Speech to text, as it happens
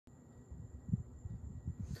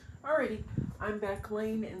Alrighty, I'm Beck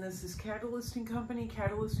Lane, and this is Catalyst & Company.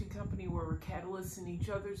 Catalyst & Company, where we're catalysts in each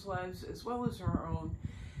other's lives as well as our own.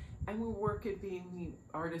 And we work at being the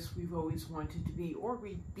artists we've always wanted to be, or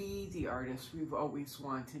we be the artists we've always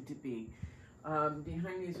wanted to be.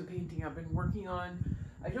 Behind me is a painting I've been working on.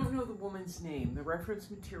 I don't know the woman's name. The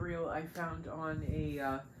reference material I found on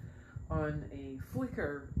a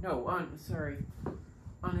Flickr, no,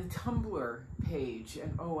 on a Tumblr page,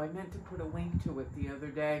 and oh, I meant to put a link to it the other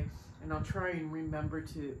day, and I'll try and remember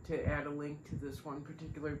to add a link to this one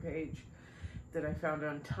particular page that I found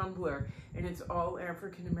on Tumblr, and it's all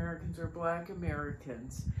African Americans or Black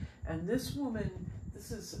Americans. And this woman,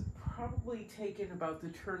 this is probably taken about the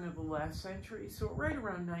turn of the last century, so right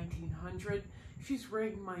around 1900. She's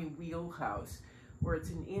right in my wheelhouse, where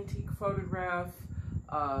it's an antique photograph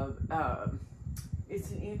of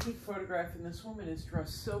it's an antique photograph, and this woman is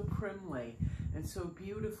dressed so primly and so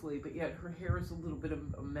beautifully, but yet her hair is a little bit of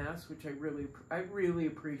a mess, which I really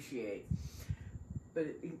appreciate.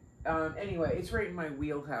 But anyway, it's right in my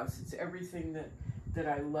wheelhouse. It's everything that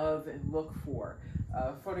I love and look for.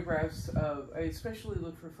 Photographs of, I especially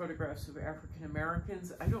look for photographs of African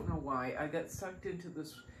Americans. I don't know why. I got sucked into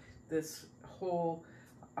this whole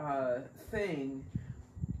thing,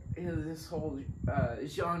 this whole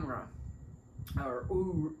genre, or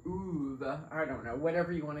oeuvre, I don't know,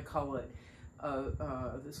 whatever you want to call it,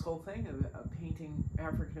 this whole thing of painting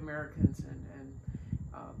African Americans and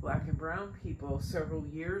Black and brown people several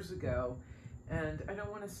years ago, and I don't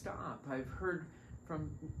want to stop. I've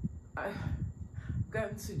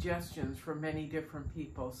gotten suggestions from many different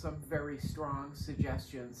people, some very strong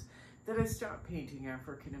suggestions, that I stop painting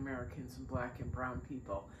African Americans and Black and brown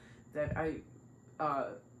people, that I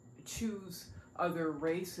choose other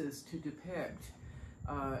races to depict.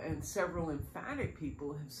 And several emphatic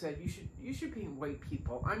people have said you should paint white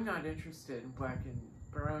people. I'm not interested in Black and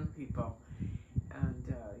brown people,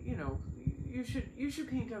 and you know, you should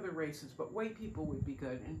paint other races, but white people would be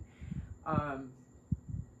good. And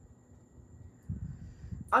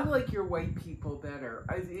I like your white people better.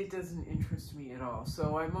 it doesn't interest me at all.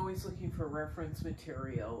 So I'm always looking for reference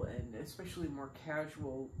material, and especially more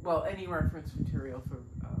casual, well, any reference material for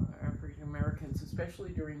African Americans, especially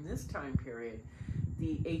during this time period,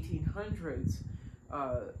 the 1800s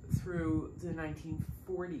through the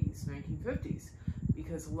 1940s, 1950s,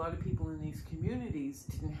 because a lot of people in these communities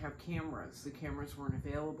didn't have cameras. The cameras weren't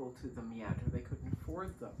available to them yet, or they couldn't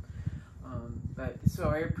afford them. So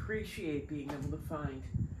I appreciate being able to find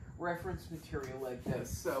reference material like this.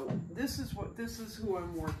 So this is who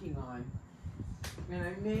I'm working on, and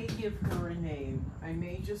I may give her a name. I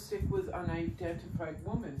may just stick with unidentified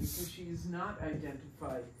woman, because she is not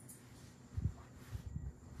identified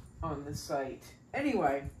on the site.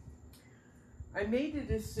 Anyway, I made a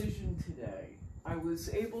decision today. I was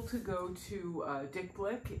able to go to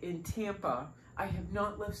Blick in Tampa. I have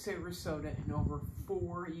not left Sarasota in over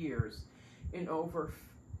 4 years. In over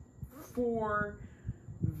 4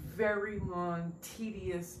 very long,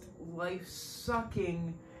 tedious,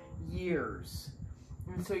 life-sucking years.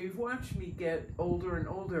 And so you've watched me get older and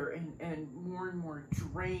older and more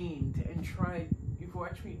drained, and you've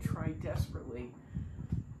watched me try desperately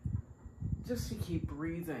just to keep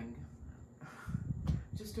breathing,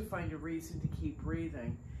 just to find a reason to keep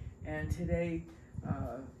breathing. And today,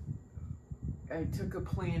 I took a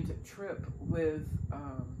planned trip with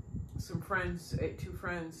some friends, 2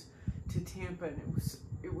 friends, to Tampa, and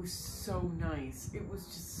it was so nice. It was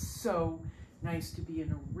just so nice to be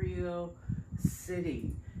in a real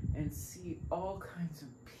city and see all kinds of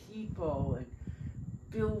people and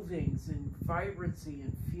buildings and vibrancy,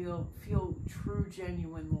 and feel true,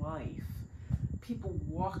 genuine life. People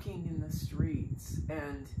walking in the streets,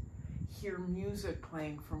 and hear music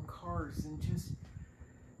playing from cars, and just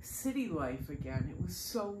city life again.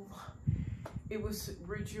 It was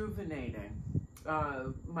rejuvenating.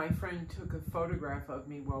 My friend took a photograph of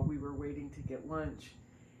me while we were waiting to get lunch,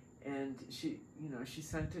 and she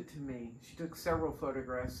sent it to me. She took several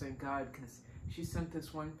photographs, thank God, because she sent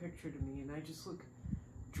this one picture to me, and I just look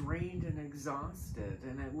drained and exhausted,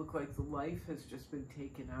 and I look like the life has just been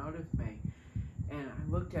taken out of me. And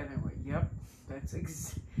I looked at it and went, yep, that's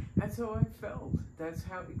how I felt. That's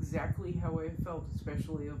exactly how I felt,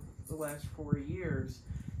 especially over the last 4 years.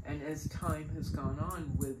 And as time has gone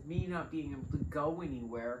on, with me not being able to go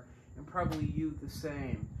anywhere, and probably you the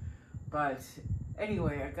same. But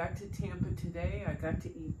anyway, I got to Tampa today. I got to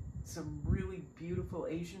eat some really beautiful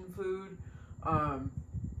Asian food.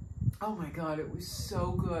 Oh my God, it was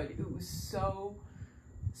so good. It was so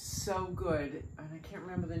good. And I can't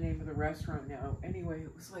remember the name of the restaurant now. Anyway,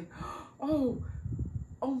 it was like, oh,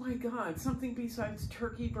 oh my God, something besides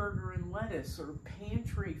turkey burger and lettuce or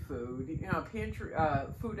pantry food, you know,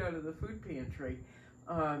 food out of the food pantry.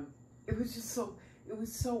 It was just so, it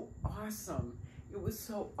was so awesome. It was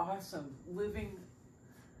so awesome living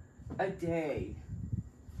a day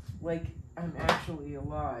like I'm actually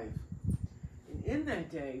alive. And in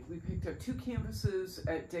that day, we picked up 2 canvases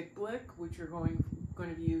at Blick, which are going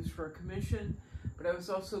to be used for a commission. But I was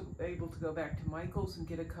also able to go back to Michael's and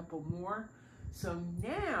get a couple more. So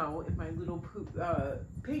now, in my little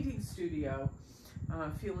painting studio,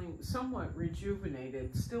 feeling somewhat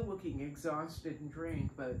rejuvenated, still looking exhausted and drained,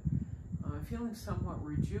 but feeling somewhat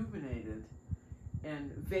rejuvenated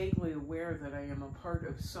and vaguely aware that I am a part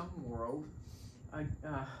of some world,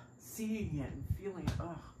 seeing it and feeling,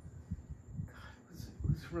 oh, God, it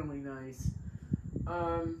was really nice.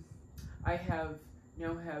 I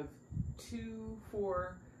now have 2,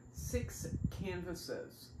 4, 6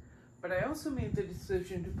 canvases. But I also made the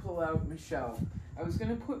decision to pull out Michelle. I was going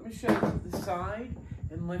to put Michelle to the side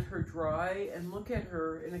and let her dry and look at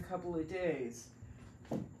her in a couple of days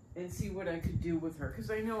and see what I could do with her, because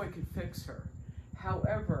I know I could fix her.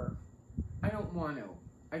 However, I don't want to.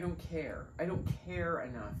 I don't care. I don't care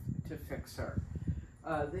enough to fix her.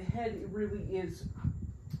 The head really is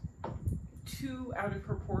too out of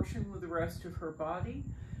proportion with the rest of her body.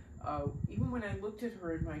 Even when I looked at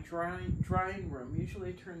her in my drying room, usually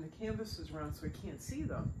I turn the canvases around so I can't see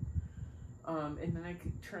them. And then I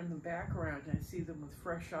could turn them back around and I see them with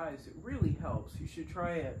fresh eyes. It really helps. You should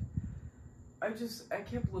try it. I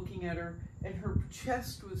kept looking at her, and her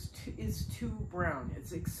chest is too brown.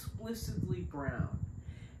 It's explicitly brown.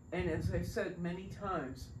 And as I said many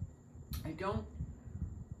times, I don't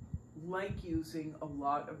like using a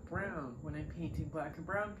lot of brown when I'm painting black and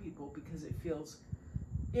brown people, because it feels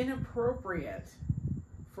inappropriate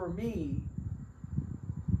for me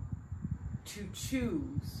to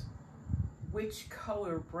choose which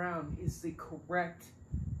color brown is the correct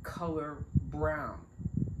color brown.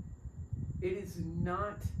 It is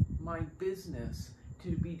not my business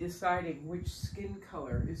to be deciding which skin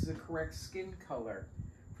color is the correct skin color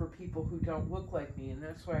for people who don't look like me, and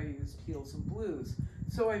that's why I use teals and blues.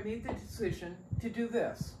 So I made the decision to do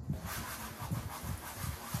this.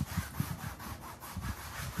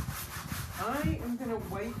 I am going to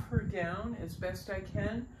wipe her down as best I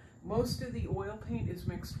can. Most of the oil paint is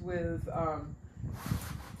mixed with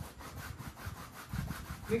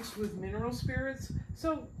mineral spirits,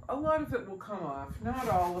 so a lot of it will come off, not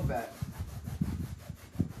all of it.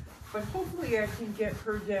 But hopefully I can get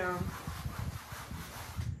her down,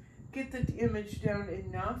 get the image down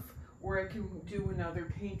enough where I can do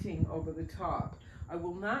another painting over the top. I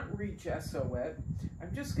will not re-gesso it.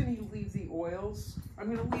 I'm just going to leave the oils.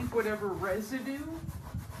 I'm going to leave whatever residue.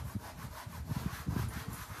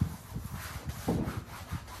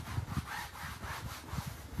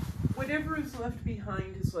 Whatever is left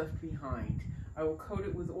behind is left behind. I will coat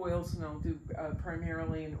it with oils, and I'll do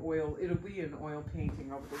primarily an oil. It'll be an oil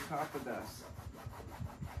painting over the top of this.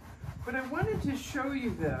 But I wanted to show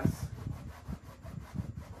you this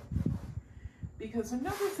because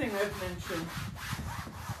another thing I've mentioned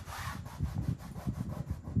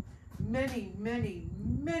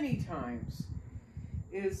many times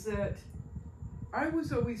is that I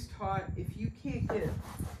was always taught if you can't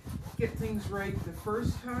get things right the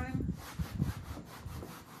first time,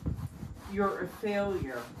 you're a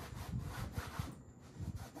failure.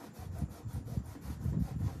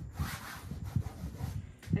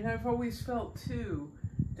 And I've always felt too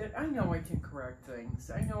that I know I can correct things.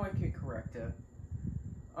 I know I can correct it.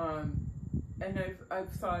 And I've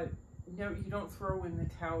thought, no, you don't throw in the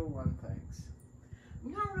towel on things.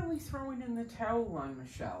 I'm not really throwing in the towel on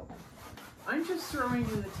Michelle. I'm just throwing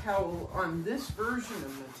in the towel on this version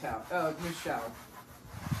of Michelle.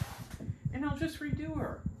 And I'll just redo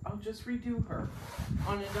her. I'll just redo her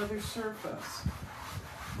on another surface.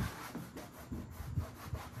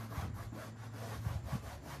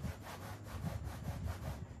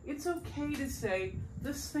 It's okay to say,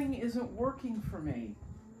 this thing isn't working for me.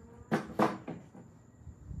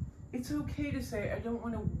 It's okay to say, I don't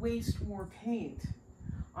want to waste more paint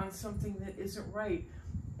on something that isn't right,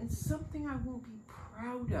 and something I won't be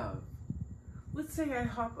proud of. Let's say I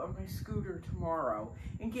hop on my scooter tomorrow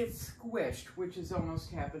and get squished, which has almost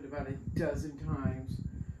happened about a dozen times.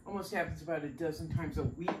 Almost happens about a dozen times a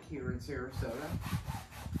week here in Sarasota.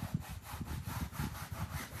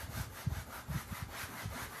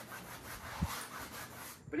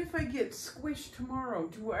 But if I get squished tomorrow,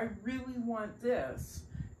 do I really want this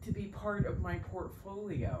to be part of my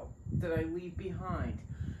portfolio that I leave behind?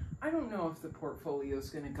 I don't know if the portfolio is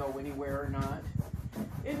going to go anywhere or not.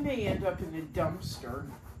 It may end up in a dumpster.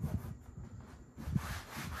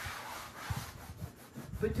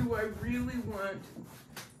 But do I really want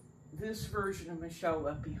this version of Michelle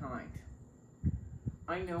left behind?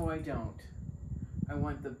 I know I don't. I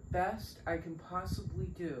want the best I can possibly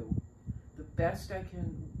do, the best I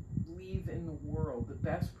can leave in the world, the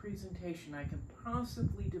best presentation I can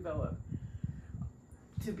possibly develop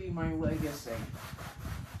to be my legacy.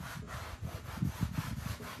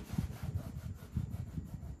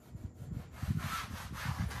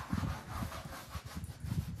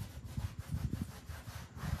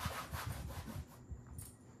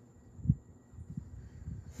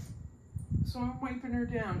 So I'm wiping her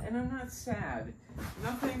down, and I'm not sad.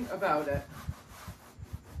 Nothing about it.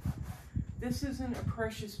 This isn't a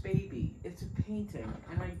precious baby. It's a painting,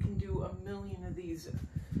 and I can do a million of these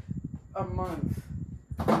a month,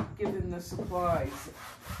 given the supplies.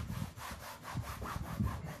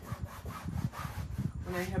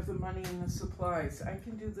 When I have the money and the supplies, I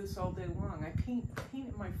can do this all day long. I paint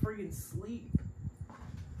in my friggin' sleep.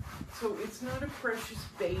 So it's not a precious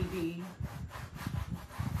baby.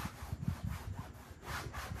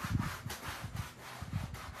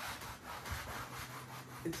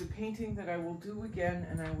 It's a painting that I will do again,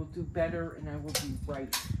 and I will do better, and I will be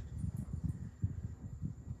right.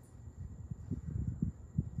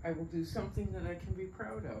 I will do something that I can be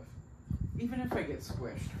proud of, even if I get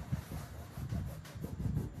squished.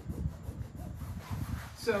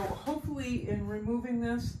 So hopefully in removing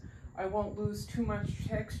this, I won't lose too much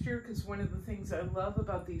texture, because one of the things I love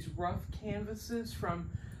about these rough canvases from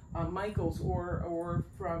Michael's or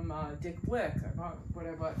from Blick, what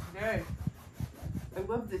I bought today, I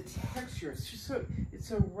love the texture. It's just it's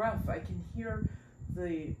so rough. I can hear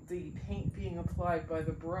the paint being applied by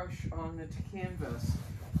the brush on the canvas.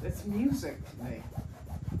 That's music to me.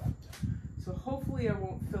 So hopefully I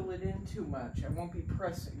won't fill it in too much. I won't be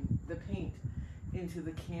pressing the paint into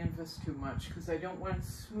the canvas too much, because I don't want a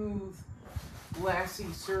smooth, glassy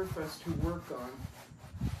surface to work on.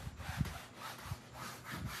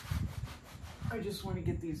 I just want to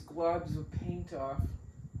get these globs of paint off,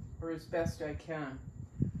 or as best I can,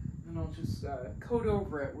 and I'll just coat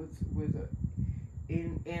over it with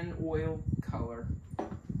an oil color.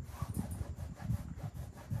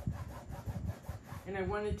 And I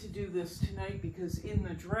wanted to do this tonight because in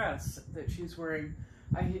the dress that she's wearing,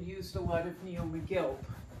 I had used a lot of Neo McGill,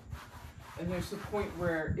 and there's a point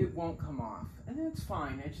where it won't come off, and that's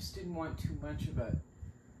fine. I just didn't want too much of it.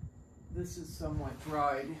 This is somewhat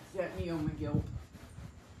dried, that Neo McGill.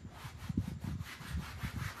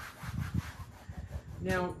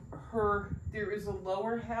 Now, there is a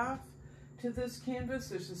lower half to this canvas.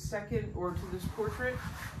 There's a second, or to this portrait,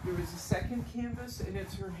 there is a second canvas, and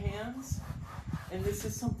it's her hands. And this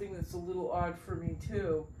is something that's a little odd for me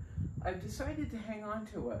too. I've decided to hang on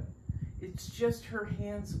to it. It's just her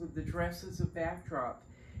hands with the dress as a backdrop.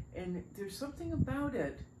 And there's something about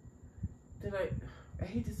it that I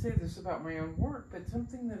hate to say this about my own work, but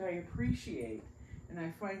something that I appreciate and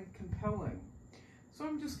I find compelling. So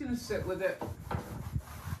I'm just gonna sit with it.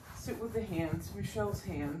 Sit with the hands, Michelle's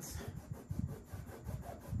hands.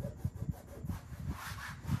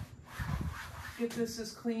 Get this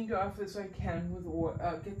as cleaned off as I can with oil,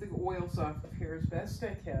 get the oils off of here as best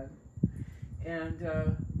I can, and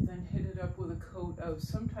then hit it up with a coat of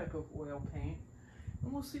some type of oil paint,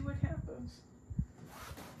 and we'll see what happens.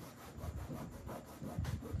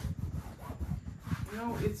 You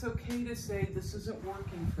know, it's okay to say this isn't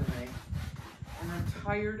working for me, and I'm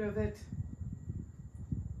tired of it,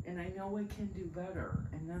 and I know I can do better,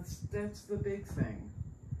 and that's the big thing.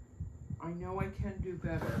 I know I can do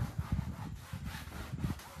better.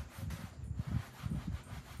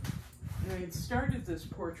 And I had started this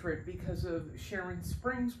portrait because of Sharon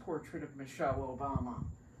Spring's portrait of Michelle Obama.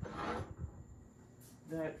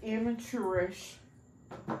 That amateurish,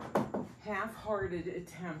 half-hearted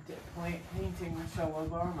attempt at painting Michelle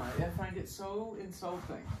Obama. I find it so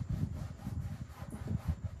insulting.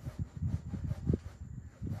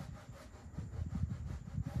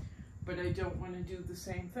 But I don't want to do the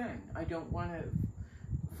same thing. I don't want to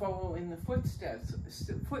follow in the footsteps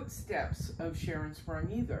of Sharon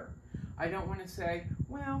Spring either. I don't want to say,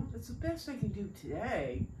 well, it's the best I can do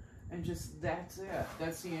today, and just that's it.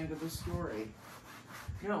 That's the end of the story.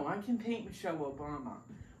 No, I can paint Michelle Obama.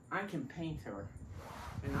 I can paint her,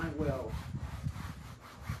 and I will.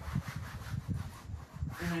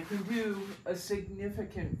 And I can do a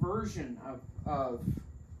significant version of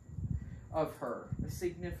her, a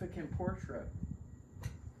significant portrait.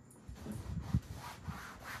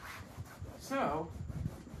 So,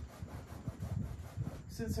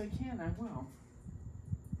 since I can, I will.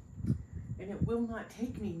 And it will not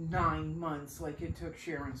take me 9 months like it took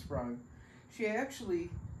Sharon Sprung. She actually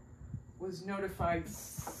was notified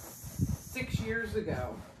 6 years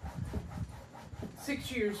ago.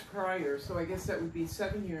 6 years prior, so I guess that would be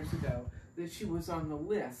 7 years ago, that she was on the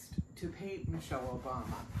list to paint Michelle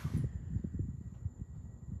Obama.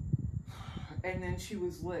 And then she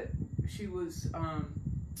was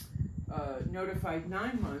notified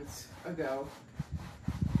 9 months ago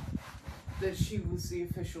that she was the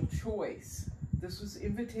official choice. This was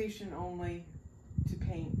invitation only to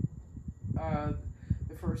paint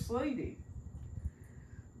the First Lady.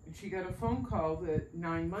 And she got a phone call that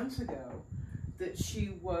 9 months ago that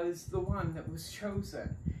she was the one that was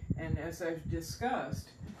chosen. And as I've discussed,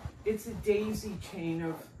 it's a daisy chain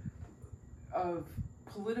of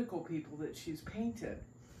political people that she's painted.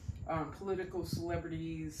 Political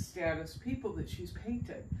celebrities, status people that she's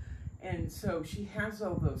painted. And so she has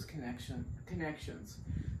all those connections.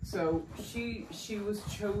 So she was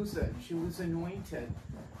chosen, she was anointed.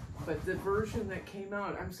 But the version that came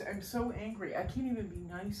out, I'm so angry. I can't even be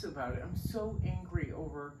nice about it. I'm so angry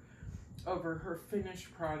over her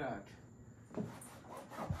finished product.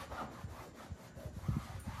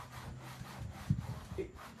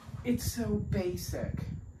 It's so basic.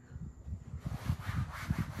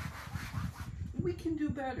 We can do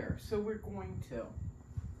better, so we're going to.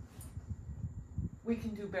 We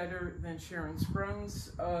can do better than Sharon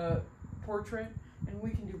Sprung's portrait, and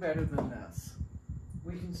we can do better than this.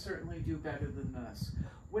 We can certainly do better than this.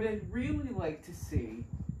 What I'd really like to see,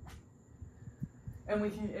 and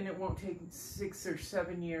it won't take 6 or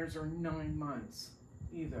 7 years or 9 months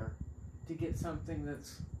either to get something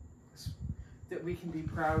that we can be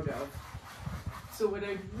proud of. So what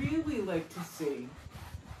I'd really like to see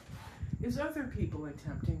is other people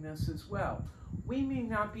attempting this as well. We may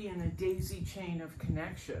not be in a daisy chain of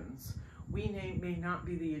connections. We may not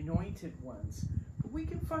be the anointed ones, but we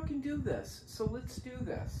can fucking do this. So let's do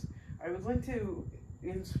this. I would like to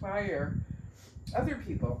inspire other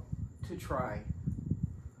people to try.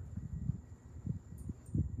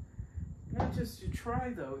 Not just to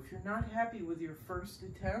try though. If you're not happy with your first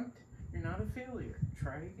attempt, you're not a failure.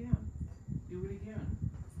 Try again. Do it again.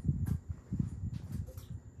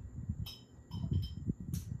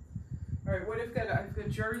 All right, what I've got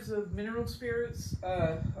jars of mineral spirits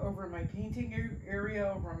over my painting area,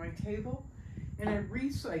 over my table, and I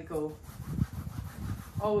recycle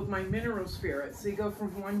all of my mineral spirits. They go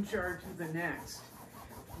from one jar to the next,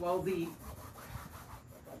 while the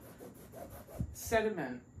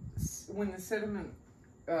sediment, when the sediment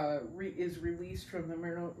is released from the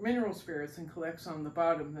mineral spirits and collects on the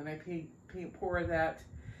bottom, then I pour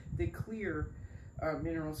the clear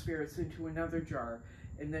mineral spirits into another jar.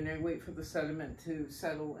 And then I wait for the sediment to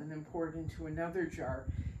settle and then pour it into another jar.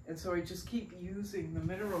 And so I just keep using the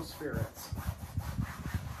mineral spirits.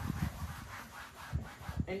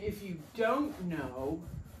 And if you don't know,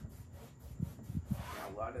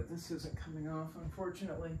 a lot of this isn't coming off,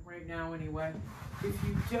 unfortunately, right now anyway. If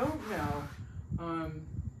you don't know,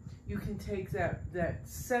 you can take that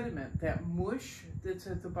sediment, that mush that's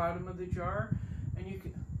at the bottom of the jar, and you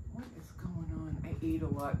can, what is going on? I ate a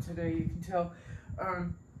lot today, you can tell.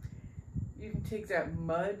 You can take that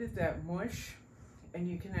mud, that mush, and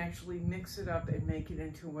you can actually mix it up and make it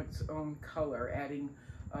into its own color, adding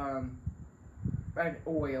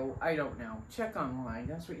oil, I don't know. Check online,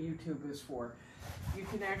 that's what YouTube is for. You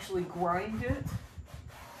can actually grind it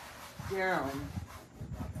down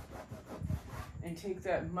and take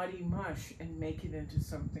that muddy mush and make it into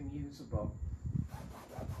something usable.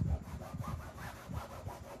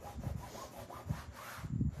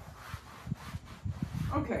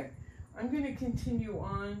 Okay, I'm going to continue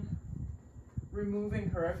on removing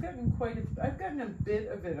her. I've gotten a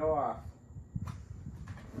bit of it off.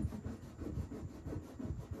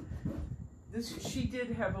 She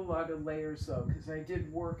did have a lot of layers though, because I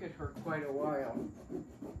did work at her quite a while.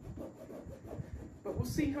 But we'll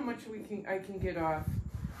see how much I can get off,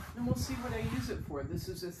 and we'll see what I use it for. This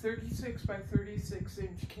is a 36 by 36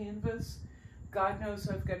 inch canvas. God knows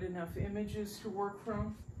I've got enough images to work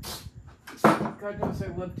from. God knows I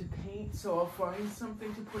love to paint, so I'll find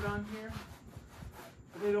something to put on here.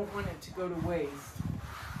 But I don't want it to go to waste.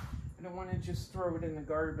 I don't want to just throw it in the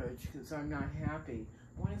garbage because I'm not happy.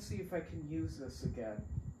 I want to see if I can use this again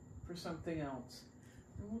for something else.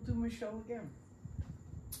 And we'll do Michelle again.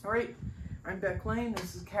 All right, I'm Beck Lane.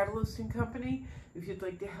 This is Catalyst & Company. If you'd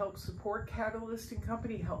like to help support Catalyst &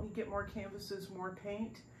 Company, help me get more canvases, more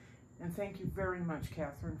paint. And thank you very much,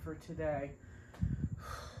 Catherine, for today.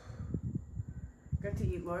 Got to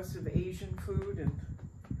eat lots of Asian food, and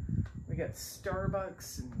we got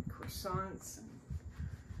Starbucks and croissants,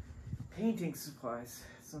 painting supplies,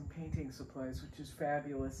 which is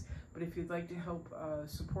fabulous. But if you'd like to help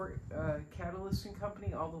support Catalyst and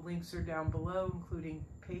Company, all the links are down below, including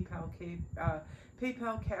PayPal,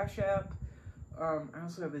 Cash App. I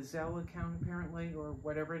also have a Zelle account apparently, or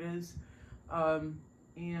whatever it is.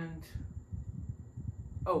 And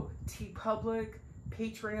TeePublic,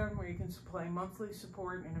 Patreon, where you can supply monthly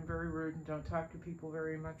support, and I'm very rude and don't talk to people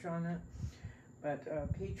very much on it. But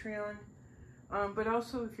Patreon. But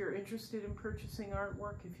also, if you're interested in purchasing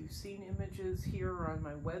artwork, if you've seen images here or on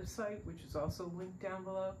my website, which is also linked down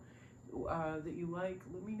below, that you like,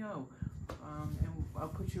 let me know. And I'll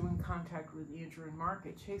put you in contact with Andrew and Mark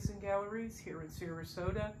at Chasing Galleries here in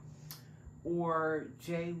Sarasota, or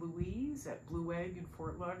Jay Louise at Blue Egg in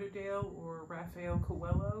Fort Lauderdale, or Raphael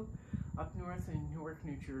Coelho up north in Newark,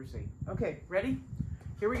 New Jersey. Okay, ready?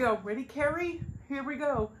 Here we go. Ready, Carrie? Here we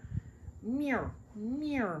go. Mirror,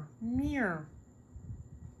 mirror, mirror.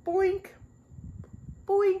 Boink,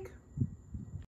 boink.